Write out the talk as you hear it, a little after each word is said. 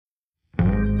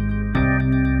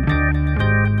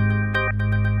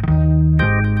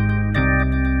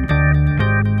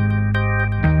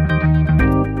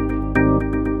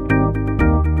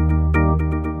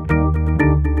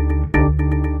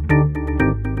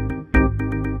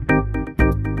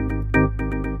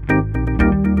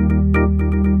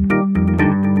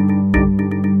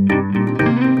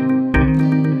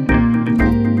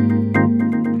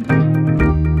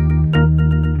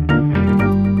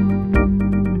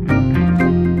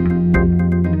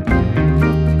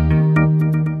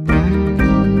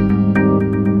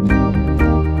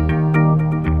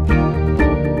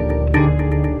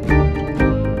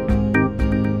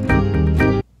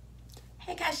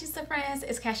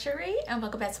Casharee and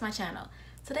welcome back to my channel.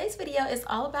 Today's video is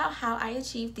all about how I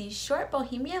achieved these short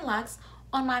bohemian locks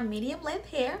on my medium length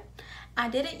hair. I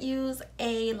didn't use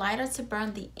a lighter to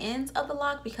burn the ends of the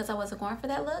lock because I wasn't going for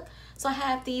that look. So I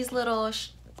have these little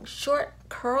short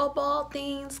curl ball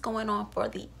things going on for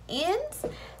the ends.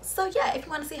 So yeah, if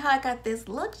you want to see how I got this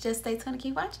look, just stay tuned and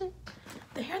keep watching.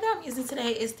 The hair that I'm using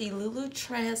today is the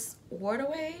Lulutress water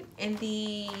wave in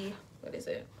the,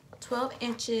 12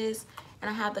 inches, and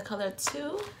I have the color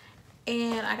 2,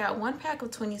 and I got one pack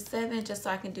of 27 just so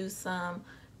I can do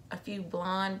a few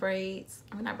blonde braids,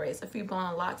 a few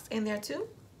blonde locks in there too.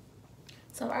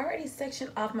 So I already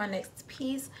sectioned off my next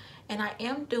piece, and I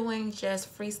am doing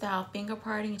just freestyle finger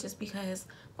parting just because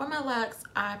for my locks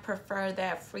I prefer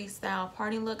that freestyle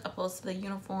parting look opposed to the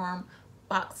uniform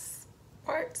box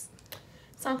parts.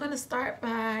 So I'm going to start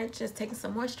by just taking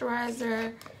some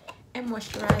moisturizer and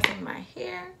moisturizing my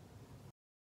hair.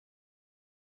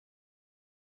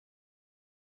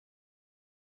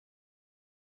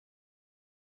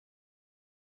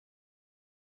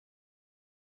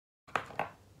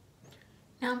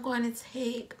 Now I'm going to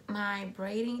take my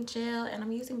braiding gel, and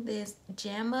I'm using this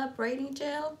Jamma braiding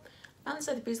gel. I found this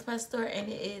at the beauty supply store, and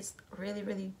it is really,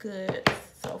 really good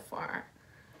so far.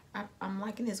 I'm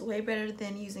liking this way better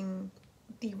than using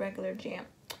the regular jam.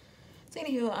 So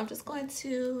anywho, I'm just going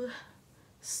to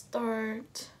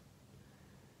start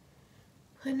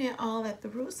putting it all at the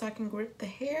root so I can grip the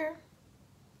hair.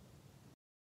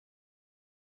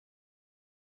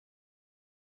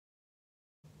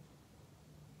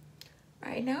 All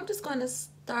right, now I'm just going to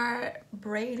start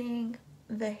braiding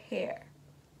the hair.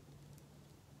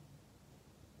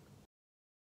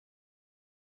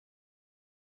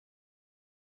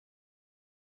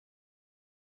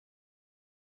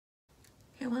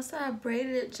 And once I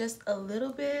braided it just a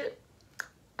little bit,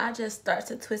 I just start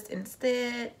to twist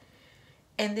instead.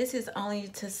 And this is only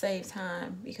to save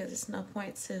time because there's no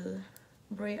point to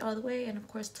braid all the way, and of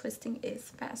course twisting is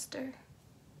faster.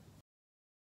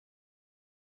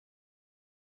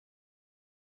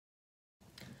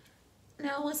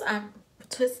 Now once I've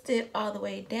twisted all the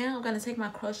way down, I'm going to take my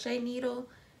crochet needle,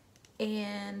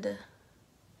 and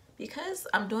because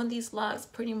I'm doing these locks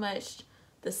pretty much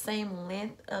the same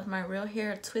length of my real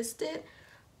hair twisted,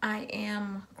 I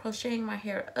am crocheting my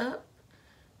hair up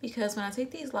because when I take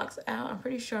these locks out, I'm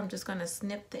pretty sure I'm just going to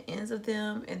snip the ends of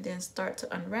them and then start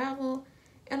to unravel.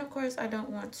 And of course I don't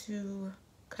want to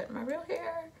cut my real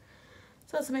hair.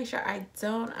 So to make sure I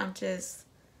don't, I'm just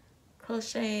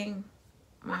crocheting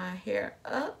my hair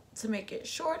up to make it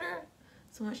shorter.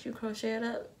 So once you crochet it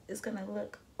up, it's gonna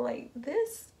look like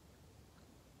this.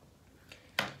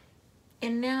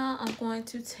 And now I'm going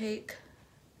to take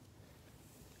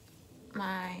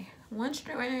my one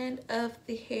strand of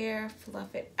the hair,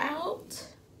 fluff it out.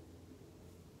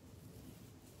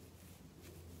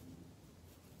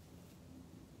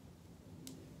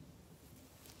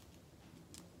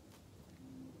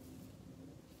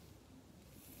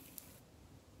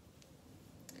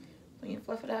 When you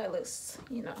fluff it out, it looks,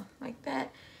 like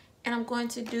that. And I'm going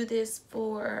to do this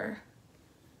for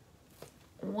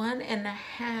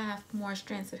 1.5 more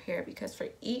strands of hair because for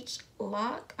each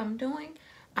lock I'm doing,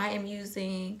 I am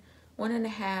using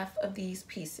 1.5 of these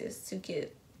pieces to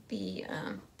get the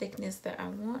thickness that I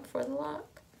want for the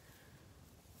lock.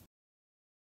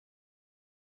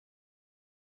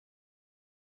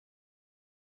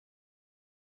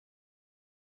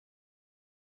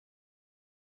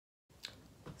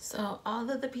 So all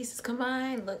of the pieces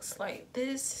combined looks like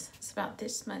this. It's about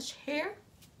this much hair.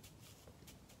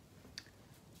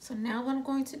 So now what I'm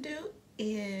going to do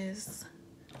is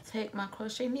take my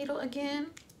crochet needle again,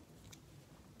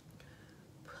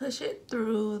 push it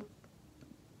through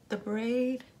the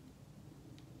braid,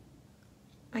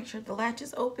 make sure the latch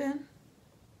is open.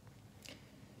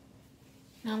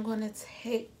 Now I'm going to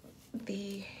take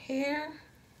the hair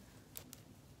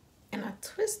and I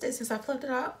twist it. Since I flipped it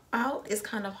out, it's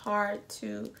kind of hard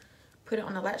to put it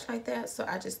on the latch like that, so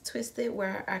I just twist it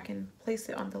where I can place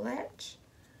it on the latch.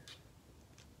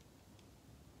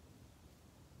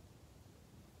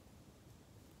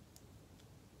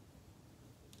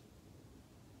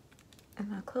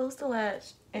 And I close the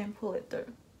latch and pull it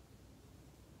through.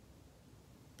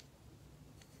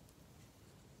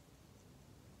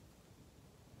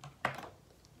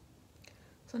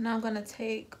 So now I'm going to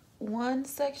take one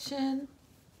section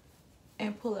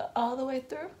and pull it all the way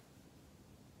through.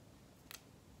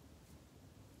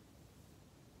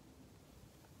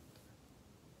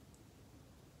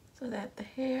 So that the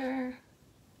hair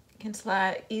can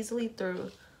slide easily through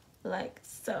like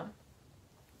so.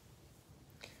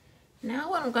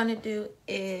 Now what I'm going to do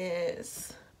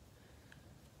is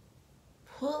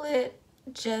pull it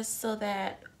just so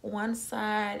that one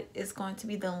side is going to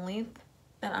be the length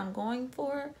that I'm going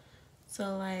for.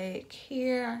 So like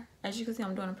here, as you can see,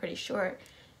 I'm doing it pretty short.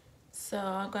 So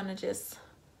I'm gonna just,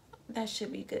 that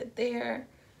should be good there.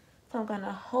 So I'm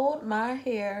gonna hold my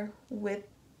hair with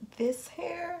this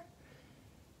hair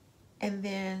and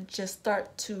then just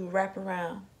start to wrap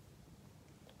around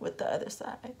with the other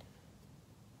side.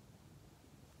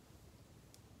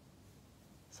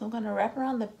 So I'm gonna wrap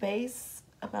around the base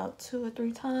about 2 or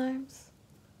 3 times.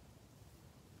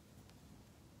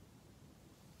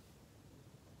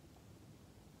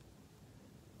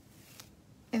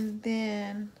 And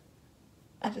then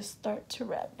I just start to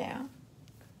wrap down.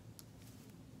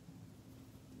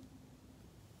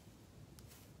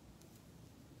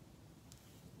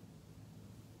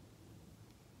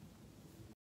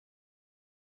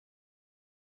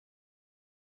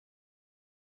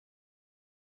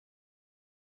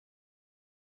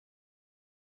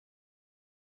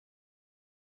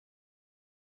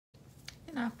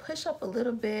 And I push up a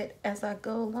little bit as I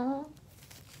go along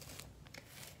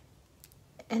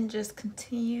and just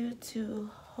continue to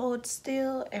hold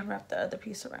still and wrap the other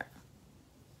piece around.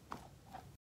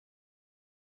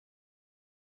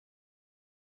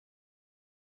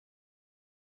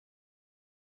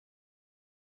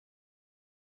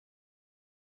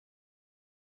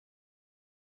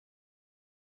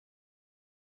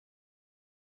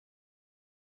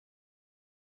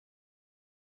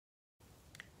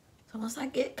 So once I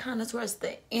get kind of towards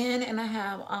the end and I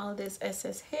have all of this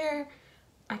excess hair,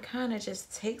 I kind of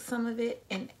just take some of it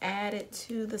and add it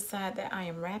to the side that I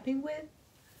am wrapping with,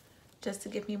 just to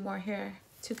give me more hair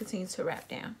to continue to wrap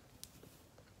down.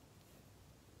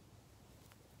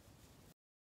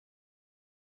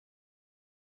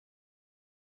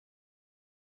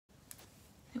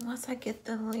 And once I get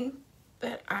the length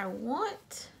that I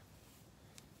want,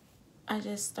 I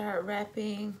just start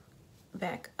wrapping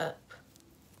back up.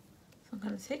 So I'm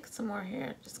gonna take some more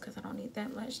hair just because I don't need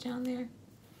that much down there.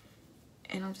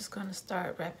 And I'm just gonna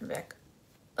start wrapping back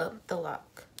up the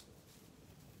lock.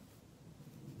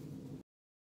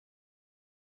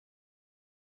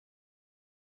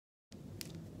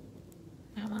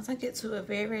 Now once I get to a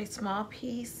very, very small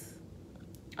piece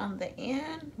on the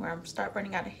end where I'm start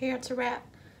running out of hair to wrap,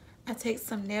 I take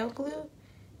some nail glue,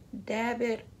 dab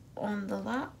it on the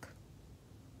lock,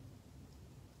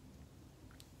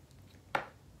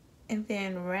 and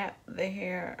then wrap the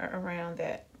hair around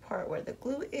that part where the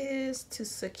glue is to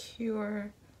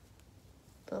secure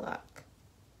the lock.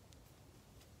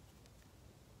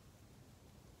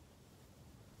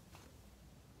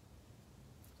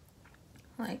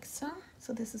 Like so.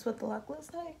 So this is what the lock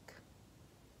looks like.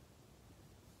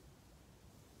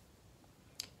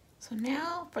 So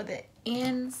now for the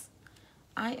ends,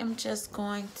 I am just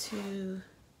going to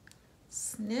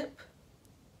snip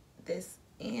this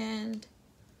end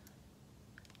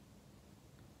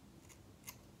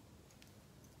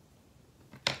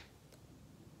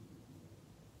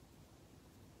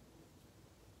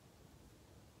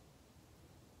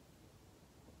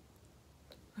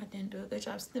I didn't do a good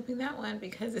job snipping that one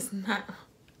because it's not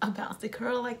a bouncy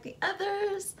curl like the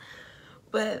others.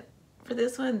 But for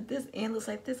this one, this end looks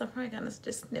like this. I'm probably gonna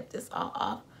just snip this all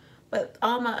off. But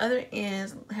all my other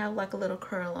ends have like a little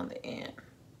curl on the end.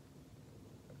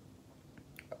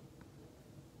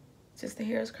 Just the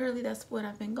hair is curly, that's what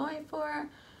I've been going for.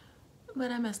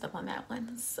 But I messed up on that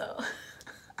one, so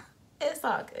it's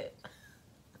all good.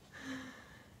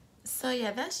 So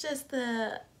yeah, that's just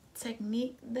the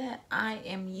technique that I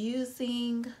am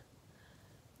using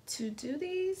to do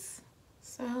these.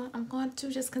 So I'm going to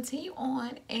just continue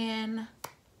on and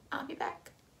I'll be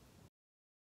back.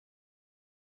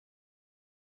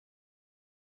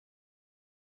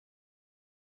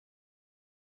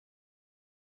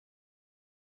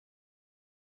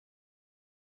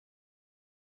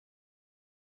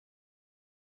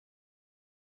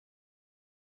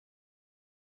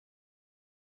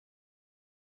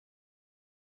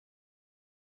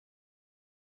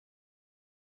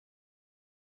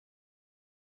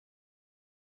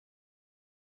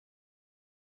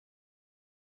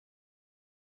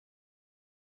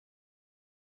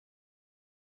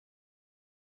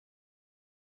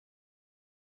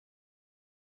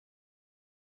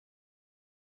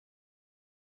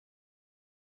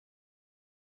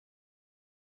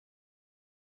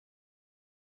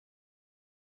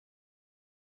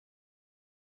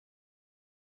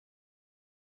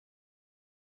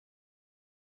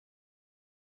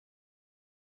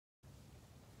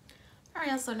 All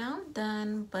right, so now I'm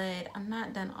done, but I'm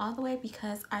not done all the way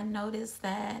because I noticed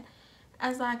that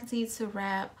as I continue to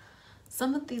wrap,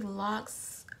 some of the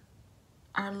locks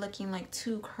are looking like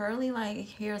too curly. Like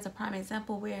here's a prime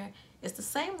example where it's the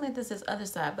same length as this other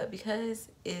side, but because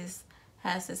it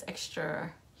has this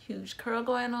extra huge curl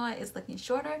going on, it's looking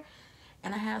shorter.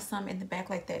 And I have some in the back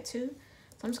like that too.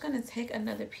 So I'm just going to take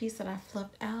another piece that I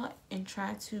fluffed out and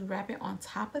try to wrap it on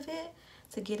top of it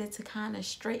to get it to kind of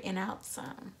straighten out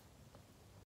some.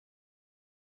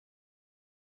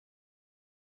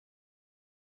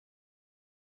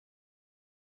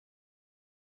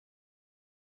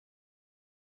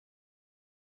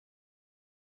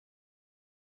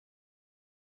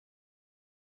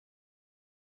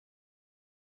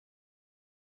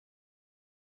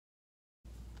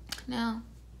 Now,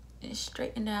 it's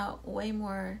straightened out way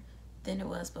more than it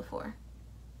was before.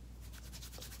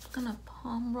 I'm gonna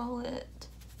palm roll it.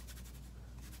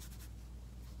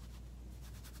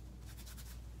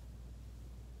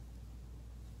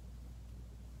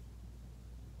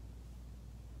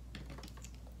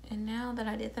 And now that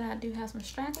I did that, I do have some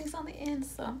stragglers on the end,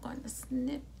 so I'm going to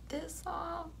snip this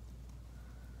off.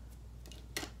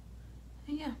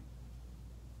 And yeah.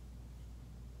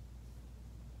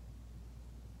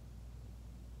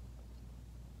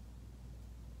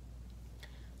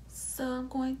 So I'm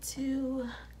going to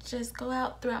just go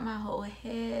out throughout my whole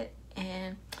head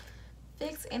and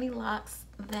fix any locks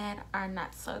that are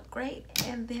not so great,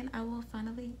 and then I will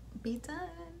finally be done.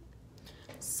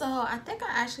 So I think I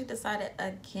actually decided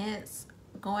against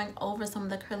going over some of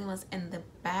the curly ones in the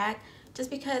back just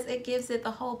because it gives it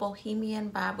the whole bohemian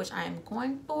vibe, which I am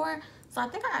going for. So I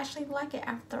think I actually like it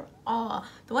after all.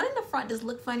 The one in the front just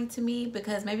looked funny to me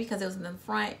because maybe because it was in the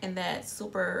front and that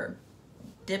super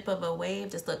dip of a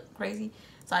wave just looked crazy.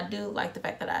 So I do like the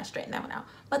fact that I straightened that one out.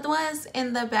 But the ones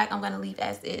in the back I'm going to leave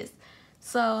as is.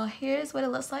 So here's what it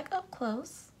looks like up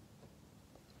close.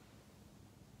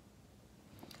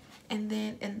 And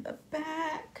then in the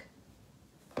back,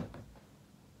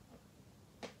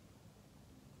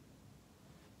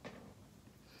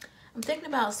 I'm thinking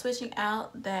about switching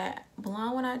out that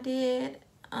blonde one I did.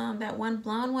 That one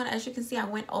blonde one, as you can see, I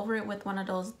went over it with one of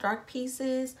those dark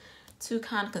pieces to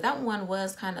kind of, because that one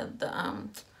was kind of the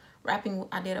wrapping.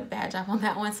 I did a bad job on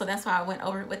that one, so that's why I went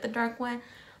over it with the dark one.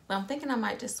 But I'm thinking I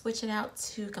might just switch it out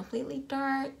to completely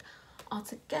dark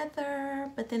altogether.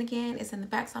 But then again, it's in the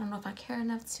back, so I don't know if I care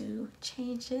enough to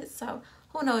change it. So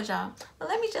who knows, y'all. But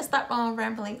let me just stop on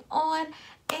rambling on.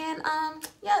 And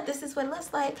yeah, this is what it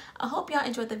looks like. I hope y'all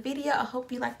enjoyed the video. I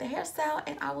hope you liked the hairstyle,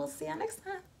 and I will see y'all next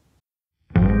time.